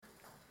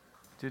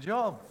Did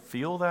y'all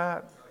feel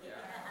that?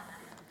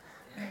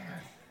 Man.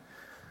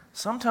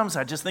 Sometimes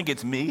I just think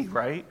it's me,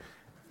 right?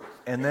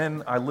 And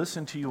then I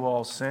listen to you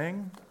all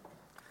sing,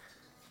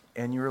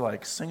 and you're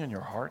like singing your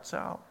hearts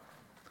out.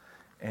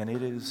 And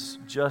it is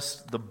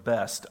just the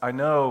best. I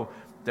know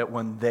that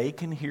when they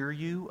can hear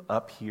you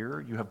up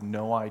here, you have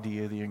no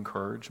idea the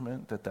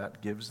encouragement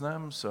that gives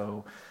them.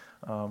 So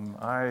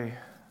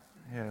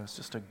it's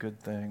just a good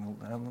thing.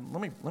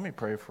 Let me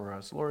pray for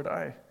us. Lord,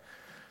 I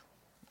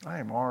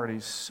am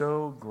already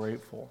so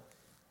grateful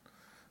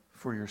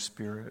for your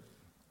Spirit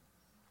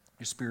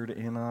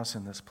in us,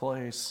 in this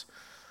place,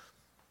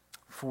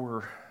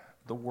 for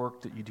the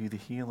work that you do, the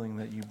healing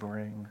that you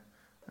bring.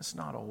 It's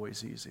not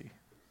always easy.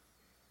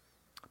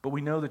 But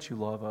we know that you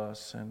love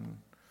us and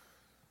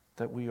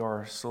that we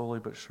are slowly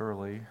but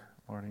surely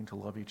learning to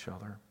love each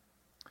other.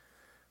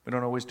 We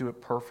don't always do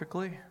it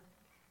perfectly,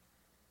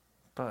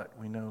 but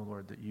we know,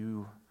 Lord, that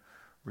you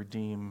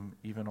redeem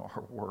even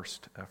our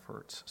worst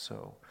efforts.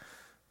 So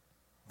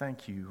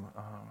thank you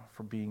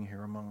for being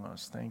here among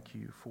us. Thank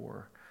you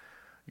for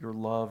your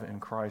love in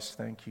Christ.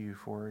 Thank you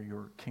for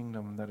your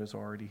kingdom that is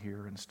already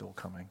here and still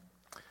coming.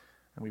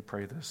 And we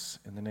pray this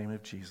in the name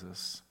of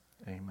Jesus.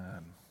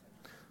 Amen.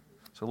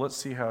 So let's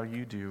see how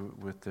you do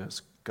with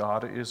this.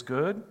 God is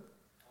good.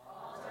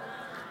 All the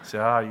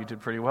time. So, you did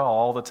pretty well.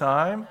 All the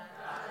time?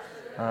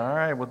 All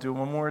right, we'll do it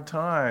one more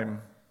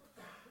time.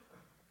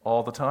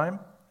 All the time?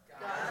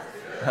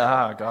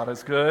 God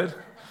is good.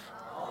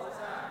 All the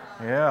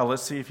time. Yeah,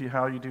 let's see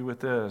how you do with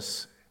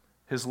this.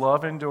 His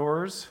love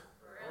endures.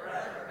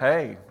 Forever.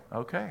 Hey,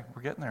 okay,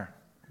 we're getting there.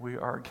 We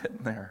are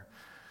getting there.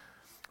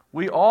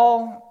 We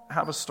all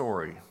have a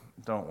story,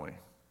 don't we?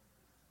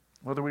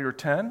 Whether we are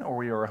 10 or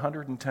we are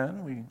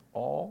 110, we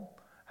all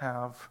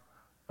have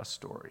a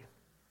story.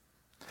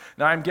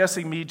 Now, I'm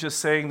guessing me just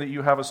saying that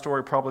you have a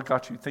story probably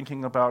got you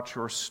thinking about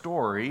your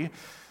story.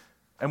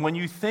 And when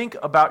you think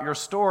about your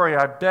story,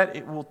 I bet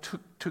it will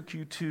took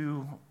you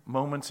to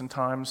moments and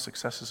times,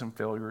 successes and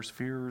failures,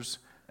 fears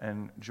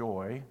and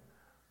joy,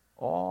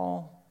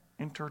 all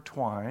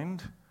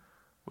intertwined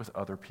with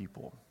other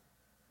people.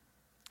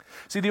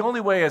 See, the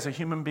only way as a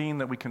human being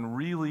that we can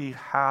really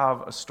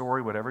have a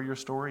story, whatever your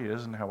story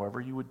is and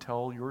however you would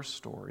tell your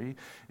story,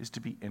 is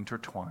to be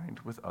intertwined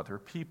with other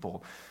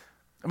people.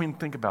 I mean,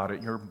 think about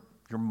it. Your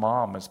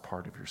mom is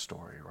part of your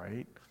story,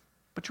 right?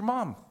 But your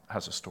mom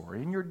has a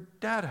story, and your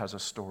dad has a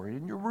story,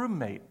 and your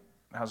roommate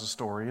has a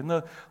story, and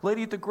the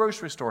lady at the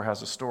grocery store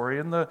has a story,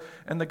 and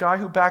the guy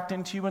who backed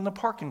into you in the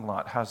parking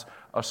lot has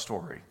a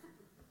story.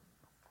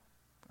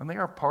 And they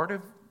are part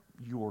of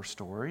your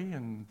story,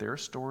 and their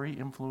story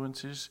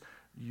influences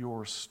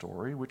your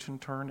story, which in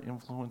turn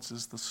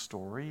influences the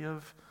story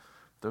of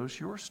those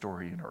your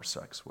story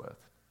intersects with.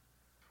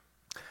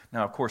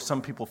 Now, of course,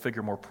 some people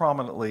figure more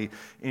prominently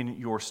in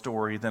your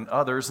story than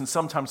others, and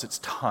sometimes it's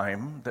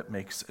time that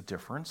makes a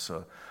difference.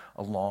 A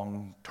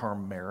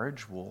long-term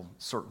marriage will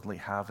certainly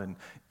have an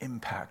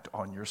impact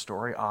on your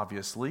story,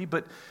 obviously,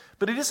 but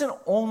it isn't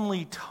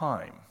only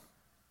time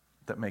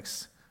that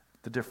makes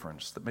the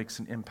difference, that makes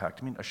an impact.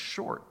 I mean, a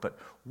short but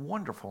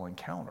wonderful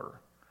encounter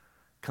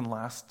can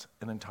last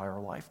an entire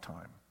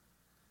lifetime,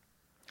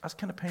 as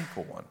can a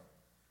painful one.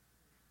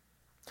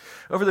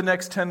 Over the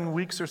next 10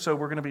 weeks or so,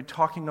 we're going to be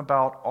talking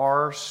about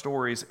our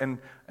stories, and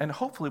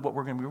hopefully what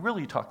we're going to be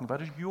really talking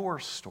about is your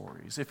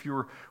stories, if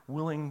you're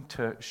willing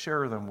to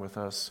share them with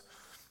us.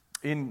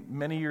 In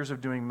many years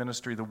of doing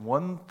ministry, the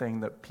one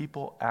thing that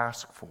people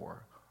ask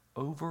for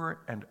over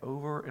and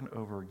over and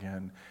over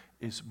again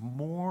is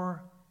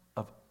more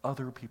of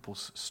other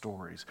people's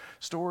stories.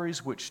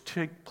 Stories which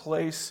take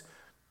place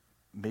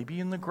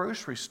maybe in the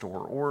grocery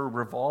store or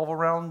revolve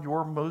around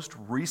your most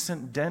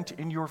recent dent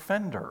in your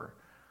fender.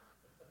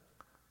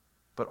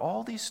 But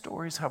all these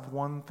stories have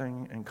one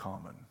thing in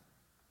common: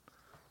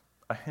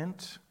 a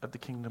hint of the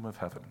kingdom of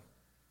heaven.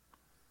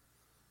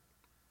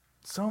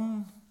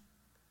 Some,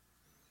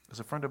 as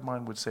a friend of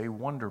mine would say,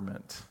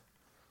 wonderment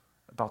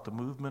about the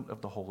movement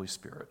of the Holy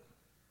Spirit.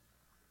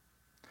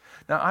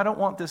 Now, I don't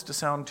want this to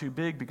sound too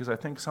big, because I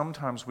think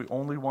sometimes we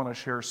only want to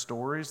share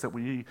stories that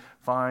we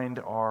find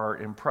are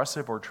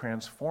impressive or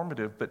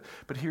transformative,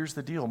 but here's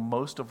the deal.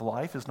 Most of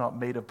life is not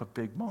made up of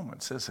big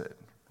moments, is it?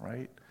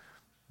 Right?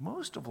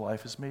 Most of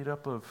life is made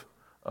up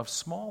of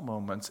small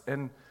moments,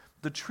 and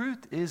the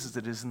truth is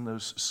that it is in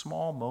those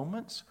small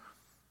moments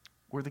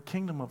where the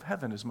kingdom of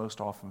heaven is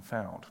most often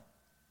found.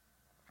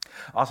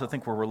 I also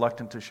think we're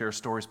reluctant to share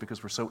stories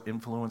because we're so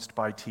influenced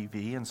by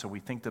TV, and so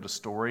we think that a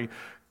story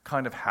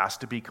kind of has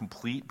to be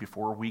complete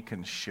before we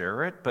can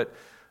share it, but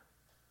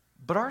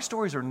our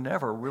stories are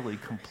never really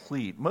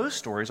complete. Most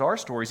stories, our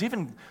stories,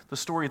 even the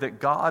story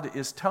that God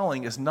is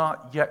telling, is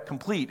not yet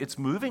complete. It's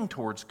moving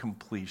towards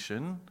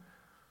completion,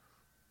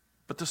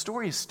 but the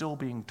story is still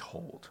being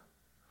told.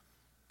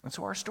 And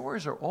so our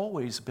stories are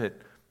always a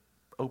bit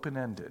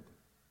open-ended.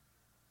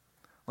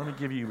 Let me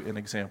give you an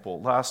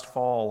example. Last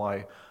fall,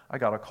 I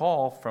got a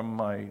call from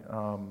my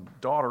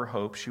daughter,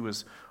 Hope. She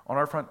was on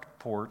our front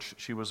porch.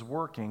 She was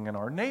working, and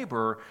our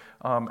neighbor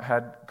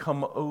had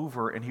come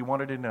over, and he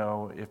wanted to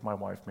know if my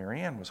wife,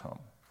 Marianne, was home.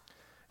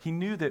 He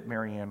knew that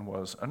Marianne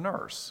was a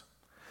nurse.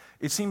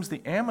 It seems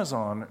the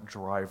Amazon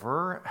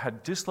driver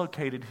had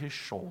dislocated his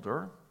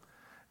shoulder,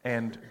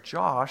 and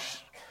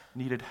Josh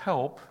needed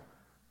help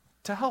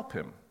to help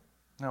him.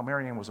 Now,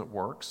 Marianne was at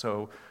work,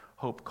 so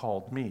Hope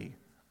called me.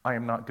 I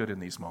am not good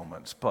in these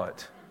moments,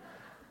 but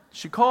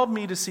she called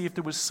me to see if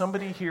there was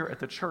somebody here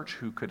at the church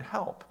who could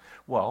help.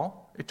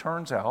 Well, it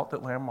turns out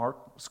that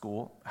Landmark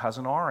School has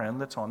an RN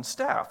that's on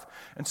staff.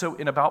 And so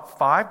in about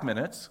 5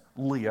 minutes,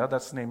 Leah,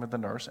 that's the name of the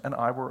nurse, and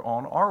I were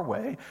on our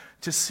way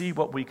to see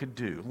what we could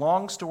do.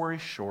 Long story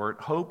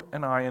short, Hope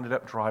and I ended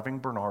up driving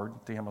Bernard,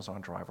 the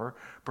Amazon driver,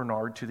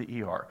 Bernard to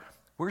the ER.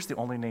 Where's the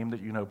only name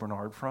that you know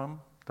Bernard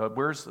from?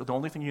 Where's the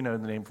only thing you know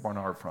the name of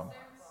Bernard from?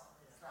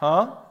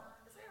 Huh?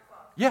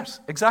 Yes,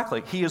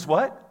 exactly. He is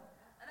what?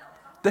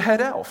 The head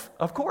elf,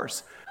 of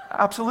course.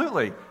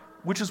 Absolutely.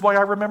 Which is why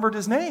I remembered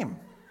his name,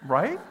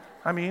 right?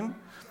 I mean,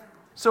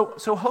 so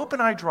Hope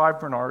and I drive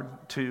Bernard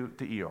to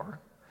the ER.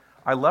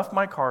 I left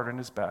my card in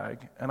his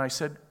bag, and I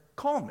said,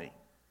 call me.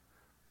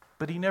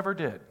 But he never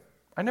did.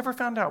 I never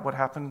found out what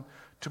happened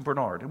to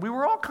Bernard. And we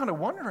were all kind of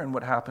wondering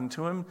what happened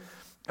to him.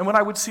 And when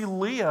I would see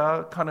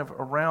Leah kind of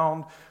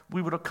around,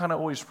 we would kind of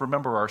always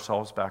remember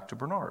ourselves back to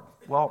Bernard.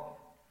 Well,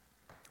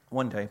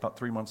 one day, about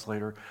 3 months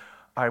later,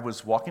 I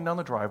was walking down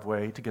the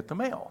driveway to get the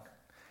mail.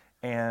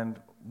 And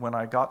when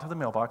I got to the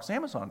mailbox, the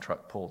Amazon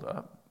truck pulled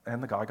up,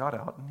 and the guy got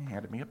out and he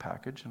handed me a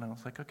package. And I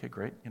was like, okay,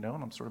 great, and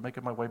I'm sort of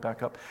making my way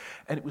back up.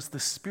 And it was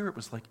the Spirit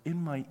was like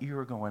in my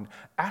ear going,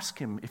 ask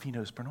him if he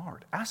knows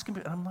Bernard. Ask him.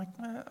 And I'm like,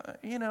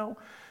 And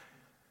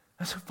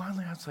so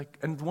finally I was like,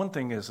 and the one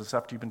thing is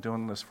after you've been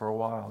doing this for a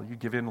while, you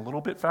give in a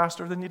little bit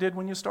faster than you did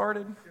when you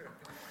started.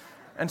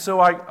 And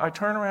so I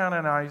turned around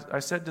and I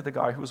said to the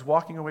guy who was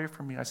walking away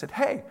from me, I said,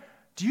 hey,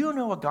 do you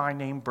know a guy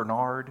named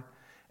Bernard?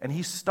 And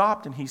he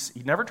stopped and he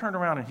never turned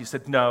around and he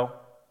said, no.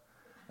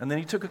 And then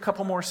he took a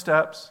couple more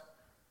steps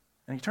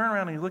and he turned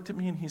around and he looked at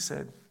me and he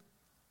said,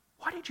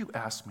 why did you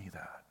ask me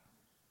that?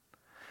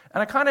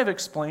 And I kind of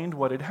explained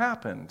what had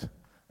happened.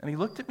 And he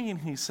looked at me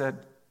and he said,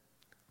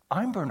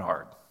 I'm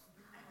Bernard.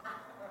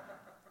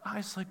 I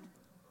was like,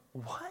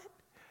 what?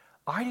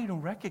 I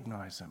didn't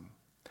recognize him.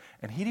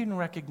 And he didn't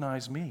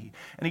recognize me.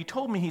 And he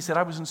told me, he said,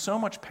 I was in so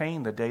much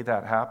pain the day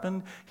that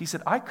happened. He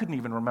said, I couldn't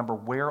even remember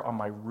where on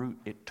my route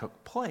it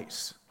took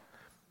place.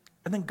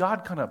 And then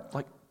God kind of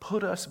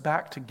put us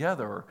back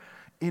together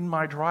in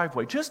my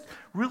driveway, just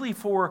really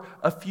for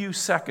a few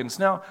seconds.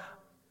 Now,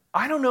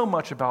 I don't know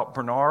much about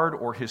Bernard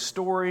or his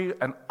story,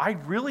 and I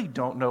really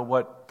don't know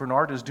what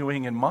Bernard is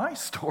doing in my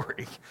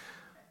story.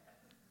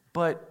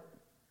 But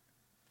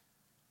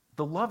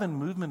the love and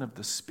movement of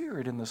the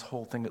Spirit in this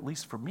whole thing, at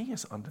least for me,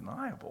 is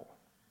undeniable.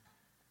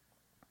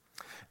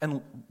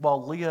 And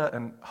while Leah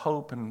and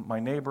Hope and my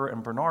neighbor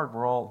and Bernard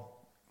were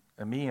all,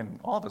 and me and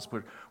all of us,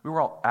 we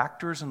were all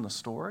actors in the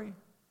story,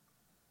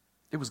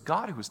 it was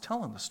God who was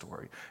telling the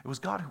story. It was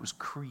God who was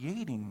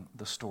creating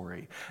the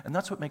story. And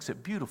that's what makes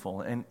it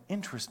beautiful and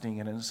interesting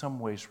and in some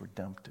ways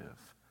redemptive.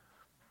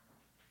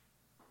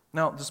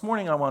 Now, this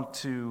morning I want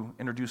to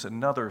introduce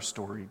another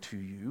story to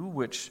you,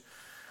 which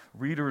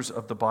readers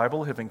of the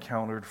Bible have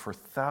encountered for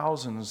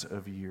thousands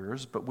of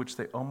years, but which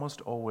they almost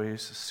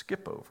always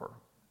skip over.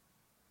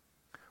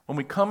 When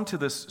we come to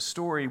this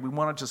story, we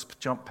want to just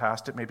jump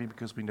past it, maybe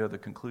because we know the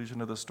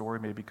conclusion of the story,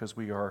 maybe because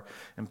we are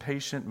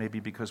impatient, maybe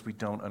because we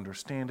don't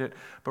understand it.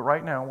 But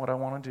right now, what I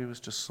want to do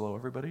is just slow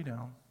everybody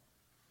down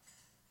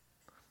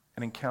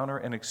and encounter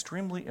an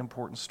extremely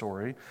important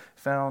story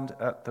found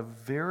at the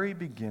very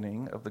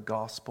beginning of the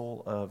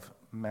Gospel of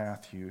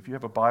Matthew. If you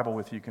have a Bible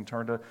with you, you can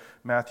turn to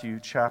Matthew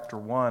chapter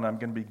 1. I'm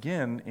going to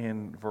begin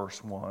in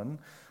verse 1.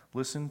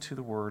 Listen to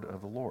the word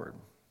of the Lord.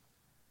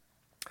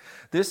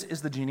 This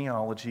is the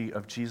genealogy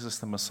of Jesus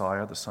the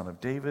Messiah, the son of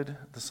David,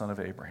 the son of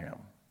Abraham.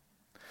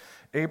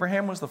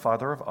 Abraham was the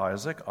father of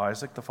Isaac,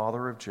 Isaac the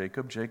father of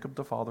Jacob, Jacob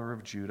the father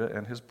of Judah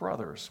and his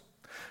brothers,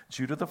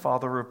 Judah the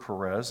father of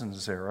Perez and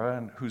Zerah,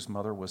 and whose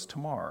mother was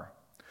Tamar.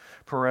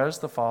 Perez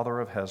the father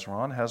of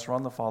Hezron,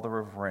 Hezron the father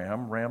of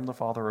Ram, Ram the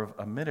father of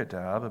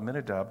Amminadab,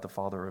 Amminadab the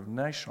father of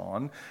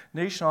Nahshon,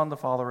 Nahshon the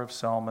father of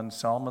Salmon,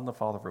 Salmon the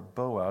father of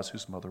Boaz,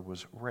 whose mother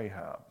was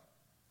Rahab.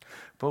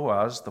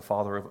 Boaz the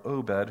father of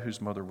Obed,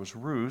 whose mother was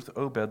Ruth,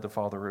 Obed the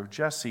father of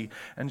Jesse,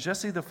 and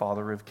Jesse the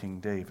father of King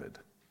David.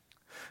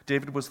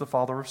 David was the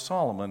father of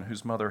Solomon,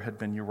 whose mother had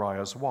been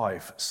Uriah's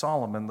wife.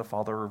 Solomon the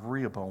father of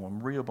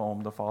Rehoboam,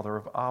 Rehoboam the father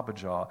of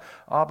Abijah,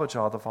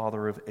 Abijah the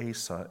father of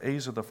Asa,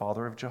 Asa the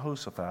father of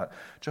Jehoshaphat,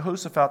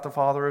 Jehoshaphat the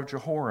father of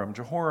Jehoram,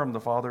 Jehoram the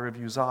father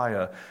of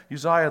Uzziah,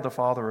 Uzziah the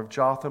father of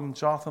Jotham,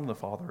 Jotham the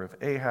father of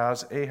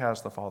Ahaz,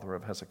 Ahaz the father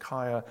of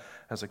Hezekiah,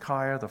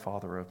 Hezekiah the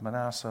father of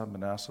Manasseh,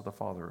 Manasseh the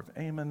father of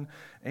Amon,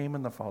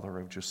 Amon the father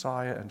of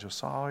Josiah, and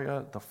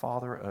Josiah the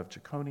father of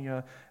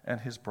Jeconiah and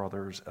his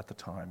brothers at the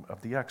time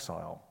of the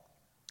exile.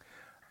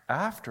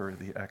 after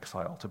the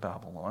exile to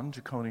Babylon,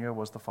 Jeconiah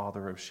was the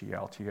father of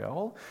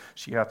Shealtiel,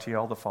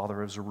 Shealtiel the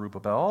father of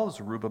Zerubbabel,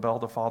 Zerubbabel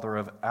the father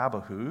of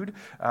Abihud,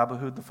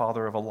 Abihud the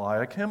father of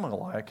Eliakim,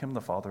 Eliakim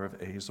the father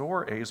of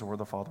Azor, Azor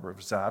the father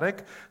of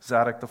Zadok,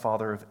 Zadok the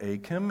father of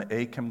Achim,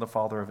 Achim the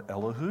father of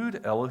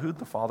Elihud, Elihud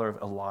the father of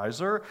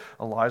Elizur,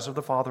 Elizur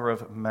the father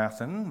of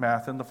Mathan,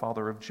 Mathan the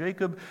father of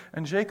Jacob,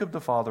 and Jacob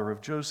the father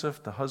of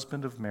Joseph, the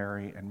husband of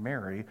Mary, and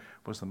Mary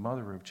was the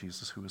mother of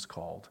Jesus, who is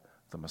called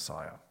the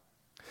Messiah.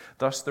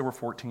 Thus there were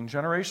 14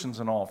 generations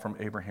in all from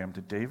Abraham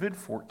to David,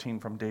 14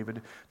 from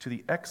David to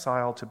the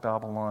exile to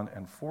Babylon,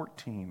 and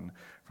 14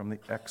 from the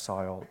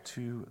exile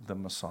to the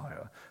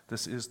Messiah.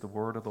 This is the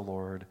word of the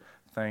Lord.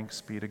 Thanks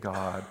be to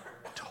God.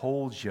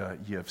 Told you,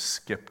 you've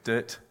skipped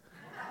it.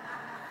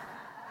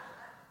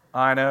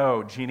 I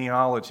know,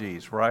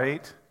 genealogies,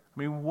 right? I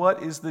mean,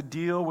 what is the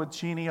deal with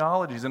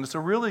genealogies? And it's a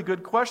really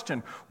good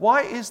question.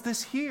 Why is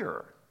this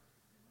here?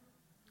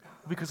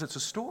 Because it's a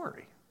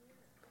story.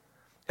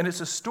 And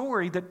it's a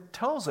story that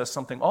tells us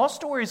something. All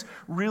stories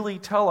really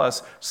tell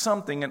us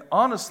something. And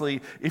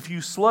honestly, if you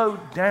slow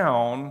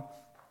down,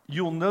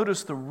 you'll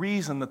notice the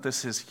reason that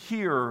this is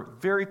here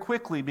very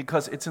quickly,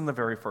 because it's in the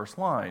very first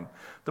line.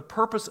 The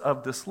purpose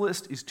of this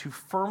list is to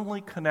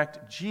firmly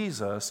connect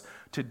Jesus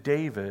to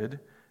David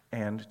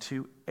and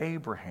to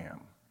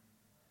Abraham.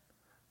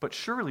 But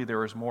surely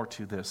there is more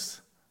to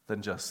this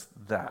than just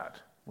that,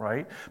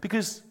 right?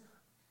 Because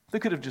they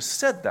could have just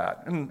said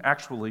that, and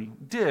actually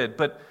did,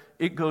 but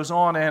it goes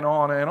on and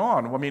on and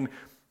on. I mean,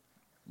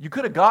 you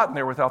could have gotten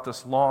there without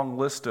this long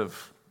list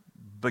of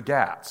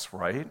begats,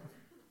 right?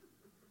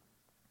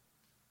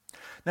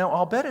 Now,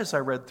 I'll bet as I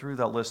read through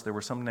that list, there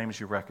were some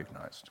names you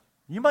recognized.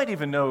 You might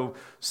even know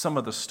some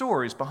of the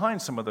stories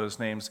behind some of those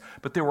names,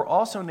 but there were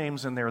also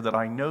names in there that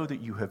I know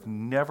that you have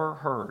never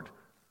heard,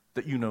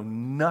 that you know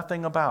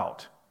nothing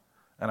about.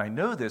 And I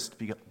know this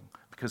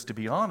because, to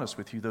be honest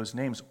with you, those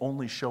names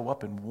only show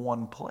up in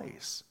one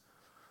place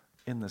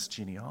in this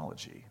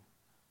genealogy.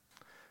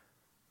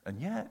 And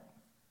yet,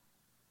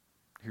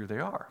 here they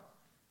are.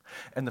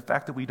 And the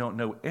fact that we don't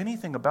know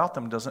anything about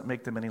them doesn't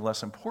make them any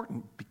less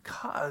important,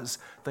 because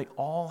they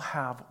all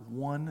have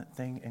one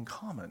thing in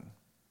common.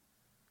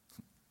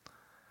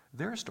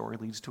 Their story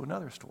leads to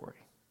another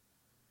story,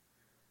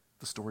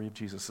 the story of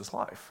Jesus'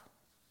 life.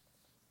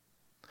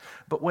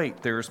 But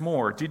wait, there's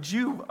more. Did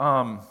you,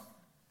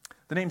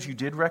 the names you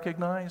did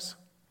recognize,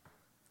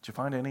 did you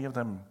find any of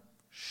them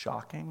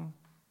shocking?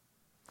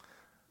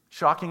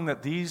 Shocking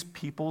that these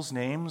people's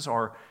names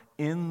are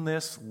in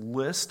this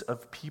list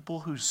of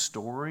people whose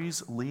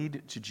stories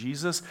lead to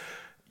Jesus.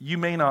 You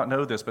may not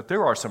know this, but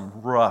there are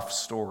some rough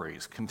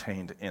stories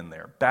contained in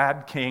there.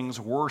 Bad kings,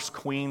 worse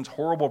queens,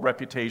 horrible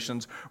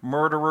reputations,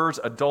 murderers,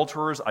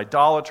 adulterers,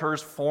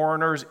 idolaters,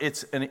 foreigners.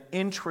 It's an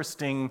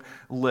interesting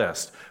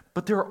list.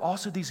 But there are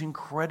also these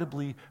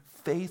incredibly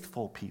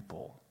faithful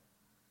people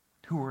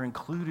who are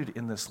included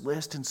in this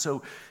list. And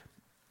so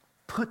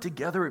put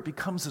together, it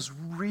becomes this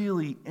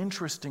really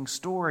interesting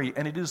story.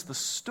 And it is the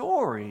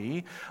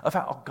story of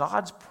how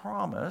God's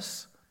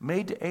promise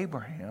made to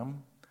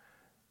Abraham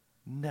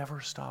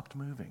never stopped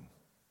moving.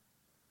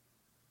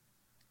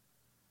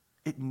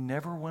 It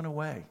never went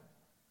away.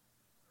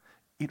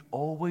 It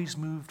always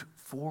moved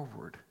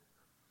forward.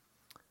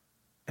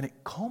 And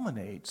it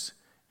culminates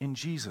in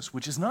Jesus,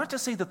 which is not to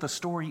say that the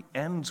story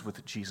ends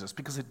with Jesus,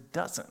 because it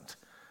doesn't.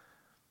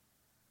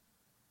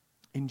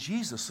 In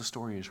Jesus, the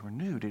story is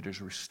renewed, it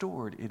is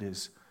restored, it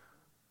is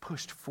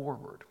pushed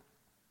forward.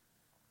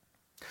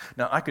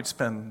 Now, I could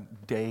spend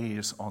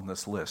days on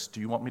this list. Do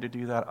you want me to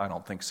do that? I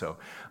don't think so.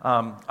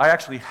 I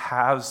actually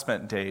have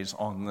spent days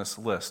on this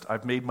list.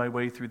 I've made my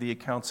way through the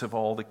accounts of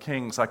all the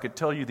kings. I could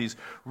tell you these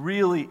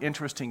really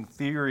interesting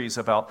theories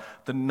about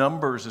the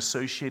numbers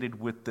associated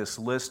with this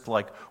list,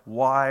 like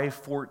why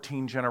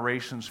 14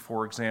 generations,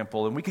 for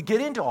example. And we could get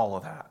into all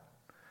of that.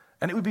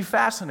 And it would be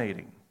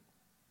fascinating.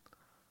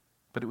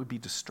 But it would be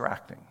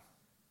distracting.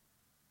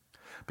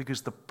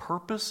 Because the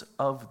purpose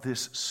of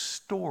this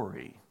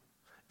story,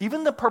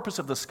 even the purpose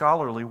of the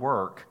scholarly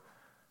work,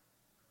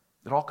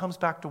 it all comes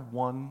back to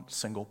one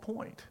single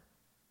point: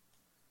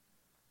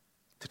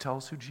 to tell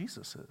us who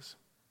Jesus is.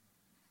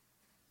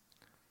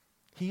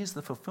 He is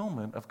the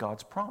fulfillment of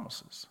God's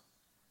promises.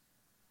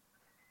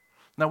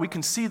 Now, we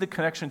can see the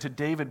connection to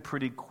David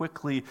pretty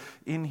quickly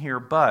in here,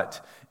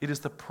 but it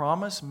is the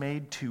promise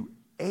made to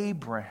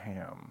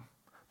Abraham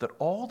that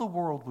all the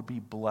world would be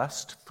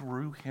blessed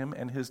through him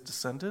and his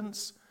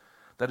descendants.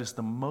 That is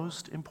the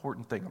most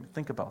important thing. I mean,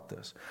 think about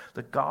this.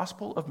 The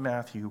Gospel of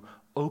Matthew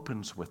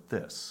opens with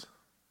this.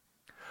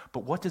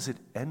 But what does it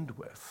end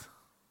with?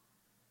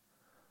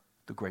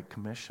 The Great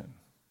Commission.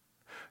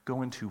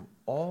 Go into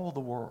all the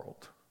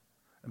world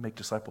and make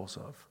disciples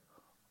of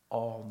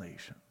all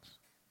nations.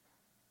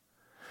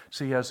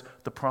 See, as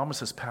the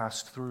promises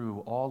passed through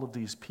all of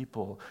these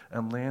people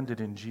and landed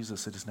in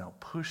Jesus, it is now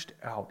pushed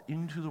out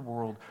into the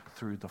world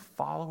through the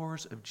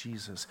followers of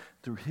Jesus,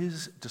 through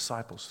his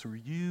disciples, through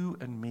you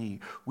and me.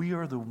 We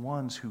are the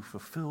ones who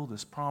fulfill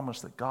this promise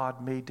that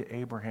God made to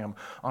Abraham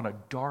on a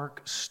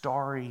dark,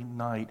 starry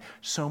night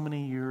so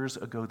many years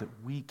ago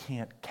that we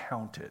can't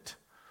count it.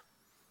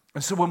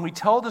 And so when we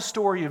tell the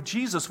story of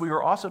Jesus, we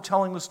are also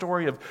telling the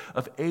story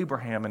of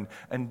Abraham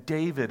and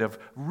David, of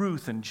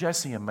Ruth and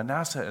Jesse and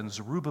Manasseh and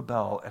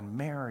Zerubbabel and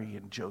Mary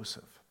and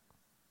Joseph.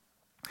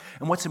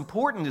 And what's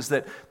important is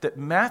that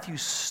Matthew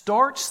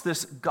starts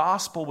this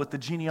gospel with the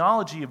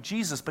genealogy of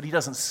Jesus, but he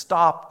doesn't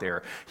stop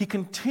there. He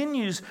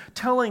continues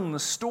telling the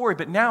story,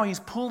 but now he's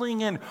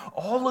pulling in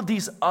all of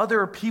these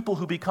other people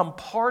who become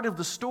part of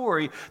the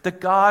story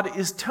that God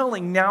is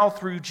telling now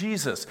through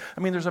Jesus.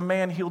 I mean, there's a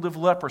man healed of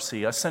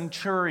leprosy, a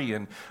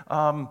centurion,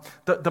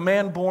 the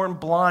man born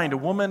blind, a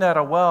woman at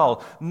a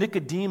well,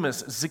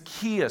 Nicodemus,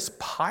 Zacchaeus,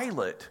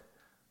 Pilate.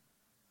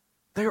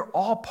 They are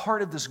all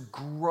part of this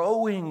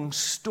growing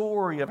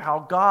story of how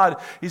God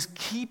is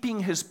keeping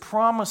his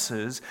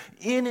promises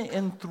in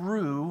and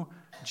through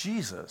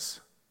Jesus.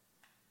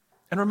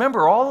 And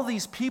remember, all of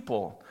these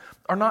people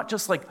are not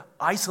just like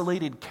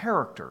isolated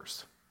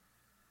characters.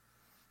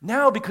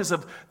 Now, because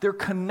of their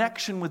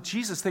connection with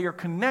Jesus, they are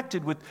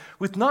connected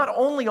with not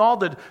only all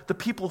the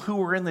people who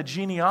were in the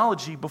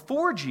genealogy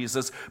before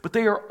Jesus, but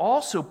they are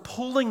also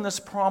pulling this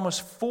promise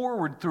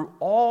forward through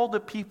all the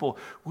people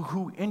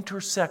who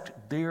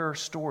intersect their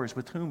stories,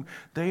 with whom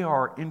they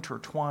are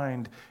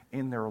intertwined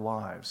in their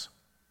lives.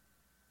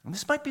 And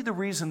this might be the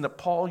reason that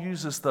Paul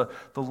uses the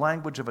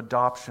language of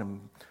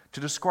adoption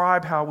to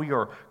describe how we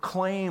are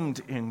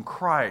claimed in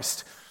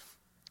Christ.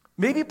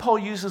 Maybe Paul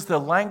uses the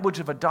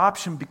language of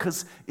adoption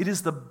because it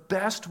is the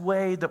best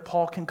way that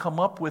Paul can come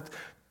up with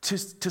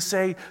to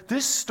say,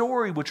 this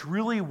story, which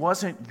really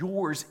wasn't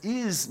yours,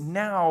 is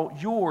now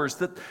yours.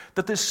 That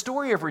this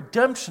story of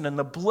redemption and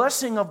the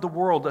blessing of the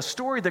world, a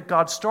story that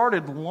God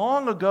started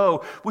long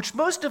ago, which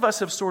most of us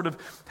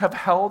have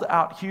held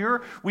out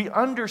here. We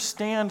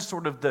understand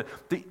sort of the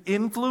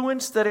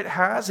influence that it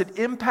has. It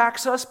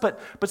impacts us, but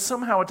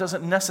somehow it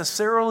doesn't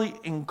necessarily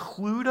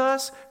include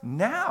us.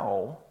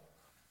 Now,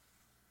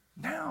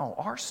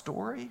 our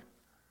story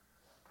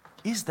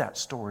is that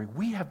story.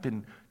 We have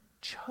been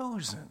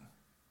chosen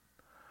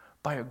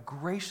by a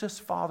gracious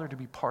Father to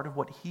be part of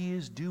what he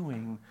is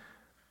doing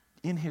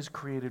in his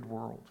created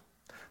world.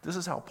 This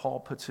is how Paul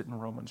puts it in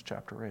Romans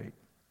chapter 8.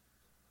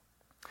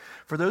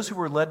 For those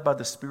who are led by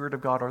the Spirit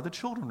of God are the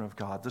children of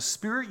God. The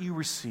Spirit you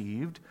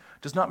received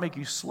does not make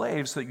you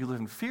slaves so that you live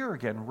in fear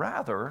again.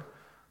 Rather,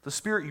 the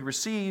Spirit you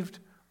received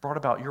brought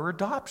about your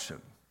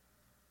adoption.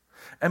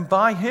 And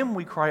by him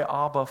we cry,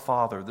 Abba,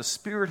 Father. The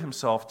Spirit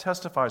himself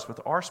testifies with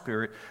our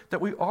spirit that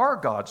we are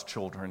God's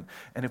children.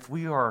 And if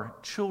we are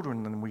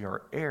children, then we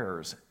are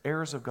heirs,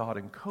 heirs of God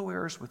and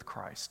co-heirs with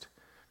Christ.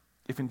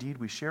 If indeed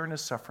we share in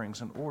his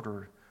sufferings, in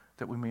order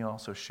that we may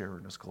also share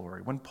in his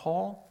glory. When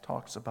Paul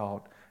talks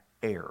about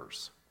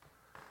heirs,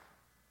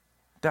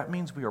 that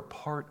means we are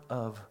part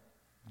of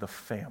the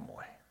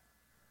family.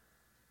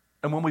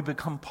 And when we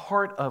become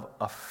part of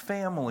a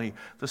family,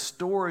 the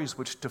stories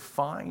which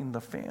define the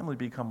family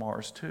become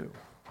ours too.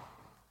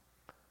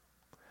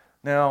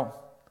 Now,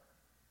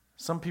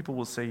 some people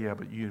will say, yeah,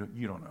 but you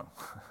don't know.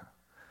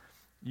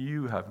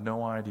 You have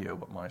no idea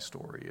what my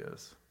story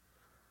is.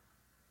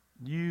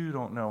 You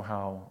don't know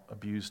how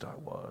abused I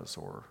was,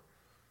 or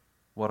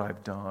what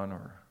I've done,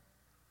 or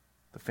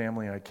the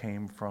family I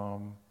came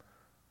from,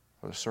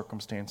 or the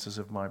circumstances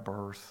of my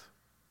birth.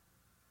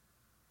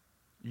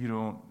 You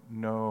don't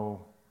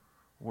know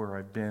where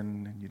I've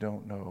been, and you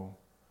don't know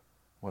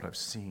what I've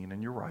seen.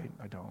 And you're right,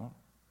 I don't.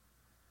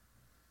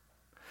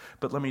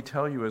 But let me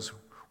tell you, as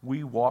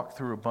we walk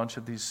through a bunch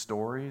of these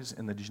stories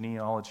in the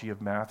genealogy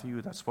of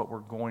Matthew, that's what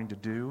we're going to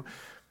do.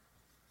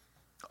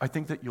 I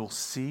think that you'll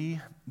see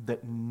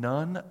that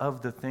none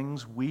of the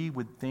things we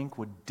would think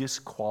would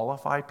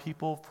disqualify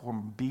people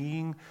from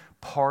being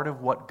part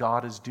of what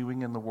God is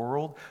doing in the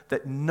world,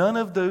 that none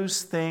of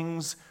those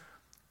things,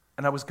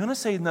 and I was going to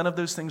say none of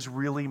those things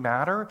really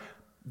matter.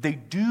 They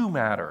do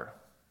matter,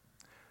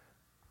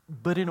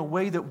 but in a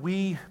way that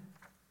we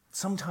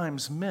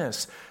sometimes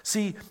miss.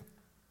 See,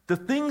 the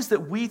things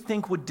that we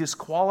think would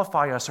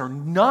disqualify us are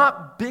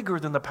not bigger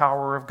than the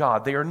power of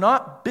God. They are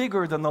not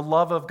bigger than the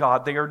love of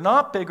God. They are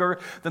not bigger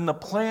than the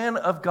plan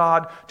of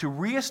God to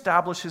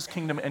reestablish his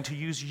kingdom and to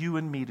use you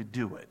and me to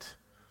do it.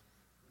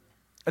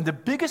 And the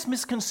biggest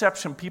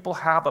misconception people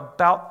have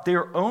about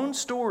their own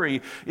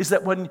story is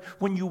that when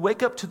you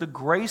wake up to the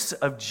grace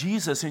of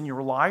Jesus in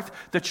your life,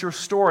 that your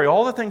story,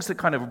 all the things that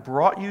kind of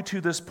brought you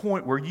to this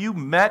point where you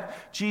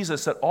met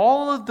Jesus, that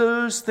all of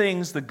those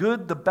things, the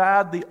good, the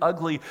bad, the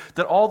ugly,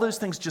 that all those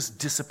things just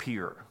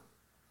disappear.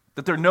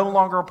 That they're no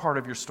longer a part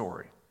of your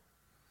story.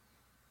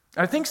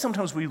 And I think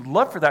sometimes we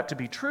love for that to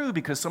be true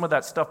because some of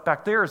that stuff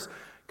back there is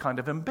kind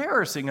of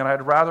embarrassing, and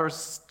I'd rather,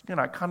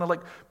 kind of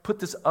like put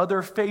this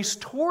other face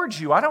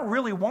towards you. I don't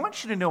really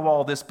want you to know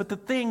all this, but the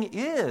thing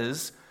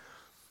is,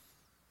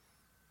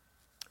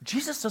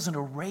 Jesus doesn't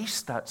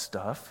erase that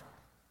stuff.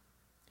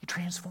 He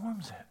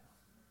transforms it.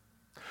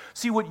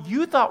 See, what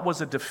you thought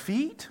was a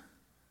defeat,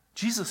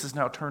 Jesus has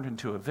now turned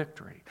into a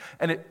victory.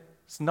 And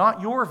it's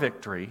not your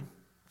victory.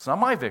 It's not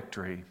my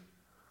victory.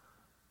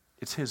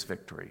 It's his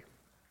victory.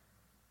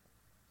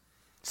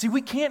 See,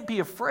 we can't be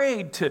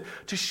afraid to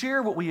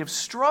share what we have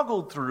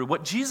struggled through,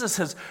 what Jesus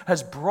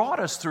has brought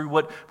us through,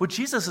 what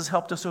Jesus has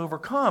helped us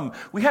overcome.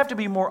 We have to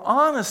be more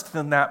honest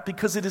than that,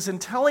 because it is in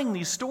telling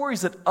these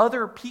stories that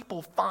other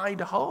people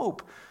find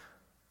hope.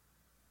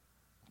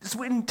 It's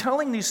in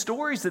telling these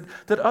stories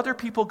that other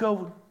people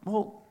go,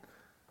 well,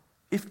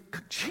 if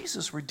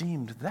Jesus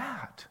redeemed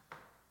that,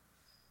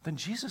 then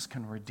Jesus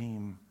can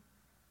redeem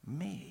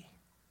me.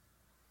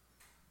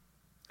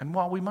 And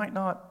while we might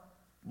not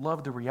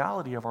love the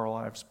reality of our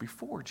lives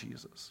before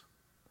Jesus,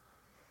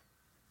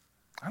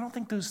 I don't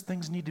think those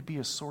things need to be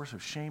a source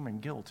of shame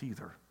and guilt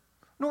either,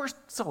 nor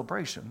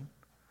celebration.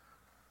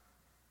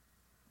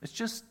 It's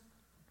just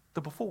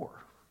the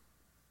before.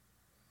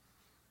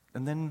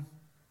 And then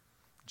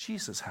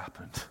Jesus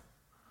happened.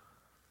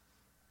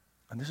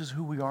 And this is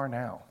who we are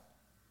now.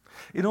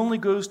 It only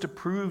goes to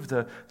prove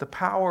the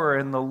power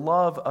and the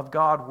love of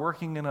God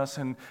working in us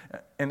and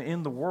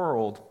in the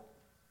world.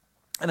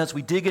 And as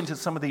we dig into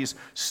some of these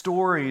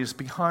stories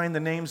behind the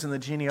names in the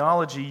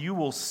genealogy, you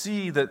will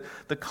see that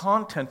the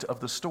content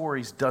of the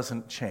stories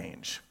doesn't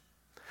change.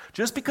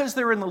 Just because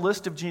they're in the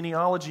list of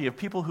genealogy of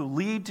people who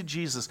lead to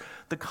Jesus,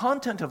 the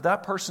content of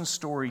that person's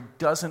story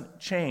doesn't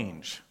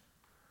change.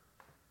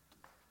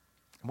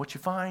 And what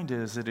you find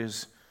is it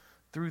is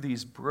through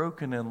these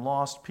broken and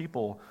lost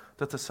people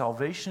that the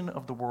salvation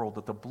of the world,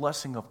 that the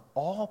blessing of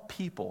all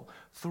people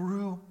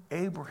through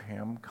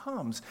Abraham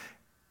comes.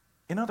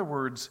 In other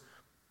words,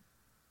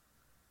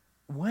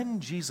 when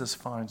Jesus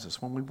finds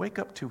us, when we wake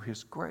up to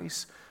his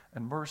grace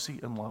and mercy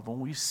and love, when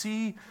we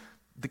see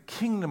the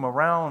kingdom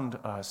around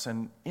us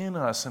and in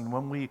us, and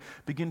when we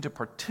begin to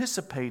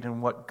participate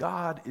in what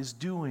God is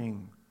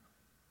doing,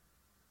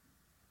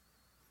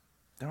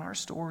 then our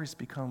stories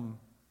become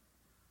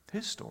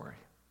his story.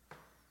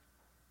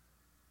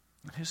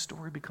 And his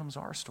story becomes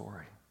our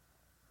story.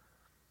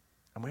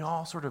 And we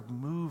all sort of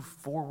move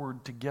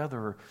forward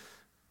together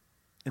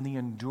in the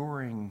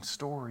enduring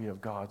story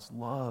of God's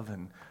love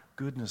and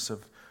goodness,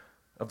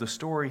 of the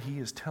story he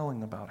is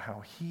telling about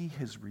how he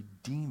is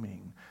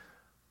redeeming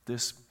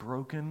this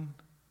broken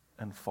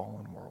and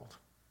fallen world.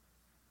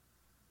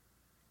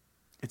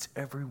 It's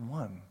every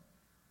one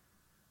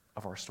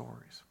of our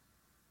stories.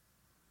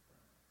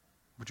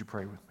 Would you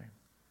pray with me?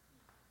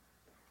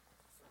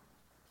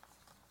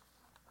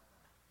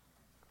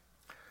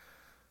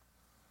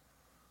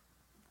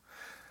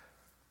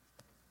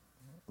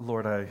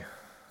 Lord, I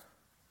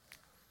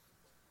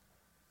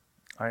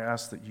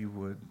ask that you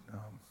would,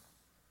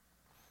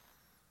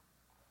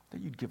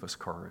 that you'd give us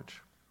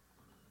courage.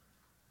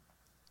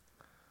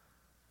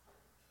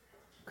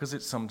 Because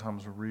it's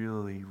sometimes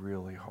really,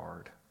 really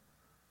hard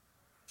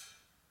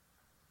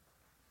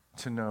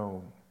to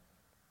know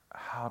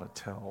how to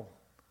tell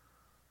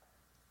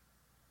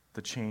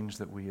the change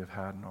that we have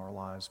had in our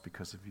lives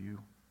because of you.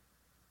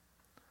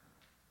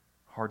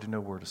 Hard to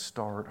know where to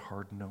start,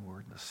 hard to know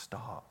where to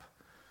stop.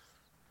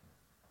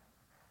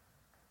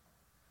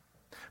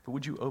 But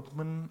would you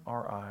open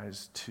our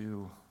eyes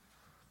to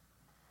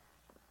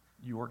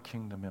your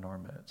kingdom in our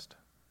midst?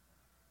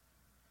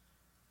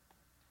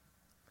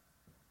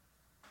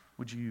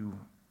 Would you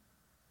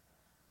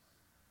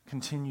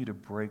continue to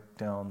break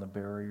down the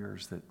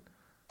barriers that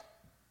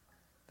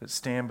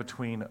stand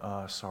between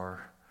us,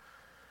 our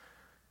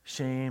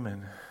shame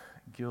and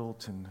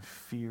guilt and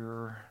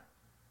fear,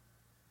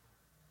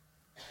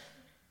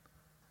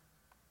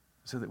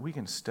 so that we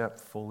can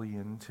step fully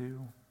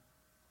into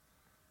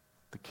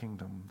the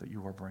kingdom that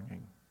you are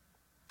bringing?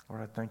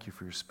 Lord, I thank you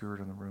for your Spirit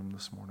in the room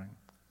this morning.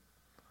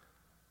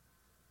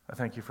 I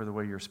thank you for the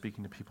way you're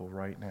speaking to people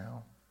right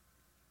now,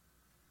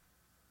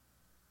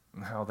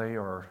 and how they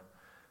are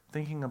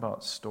thinking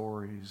about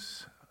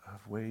stories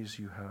of ways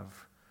you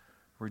have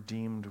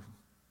redeemed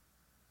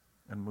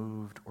and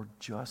moved, or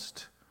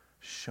just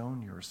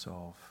shown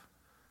yourself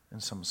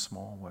in some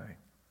small way.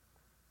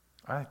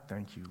 I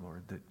thank you,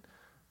 Lord,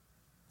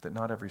 that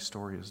not every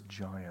story is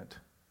giant,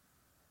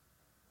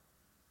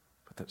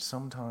 but that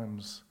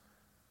sometimes,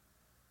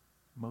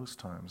 most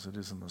times, it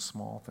is in the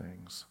small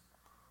things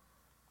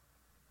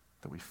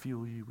that we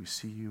feel you, we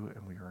see you,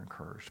 and we are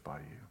encouraged by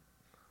you.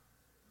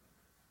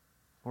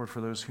 Lord,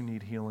 for those who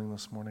need healing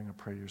this morning, I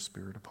pray your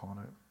Spirit upon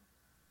it.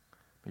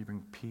 May you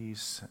bring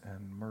peace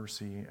and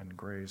mercy and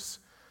grace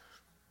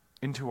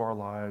into our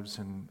lives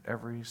in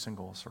every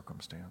single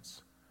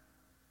circumstance.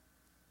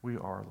 We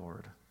are,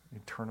 Lord,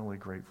 eternally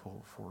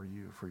grateful for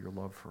you, for your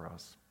love for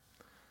us.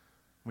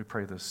 We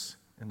pray this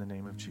in the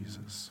name of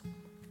Jesus.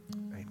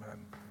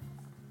 Amen.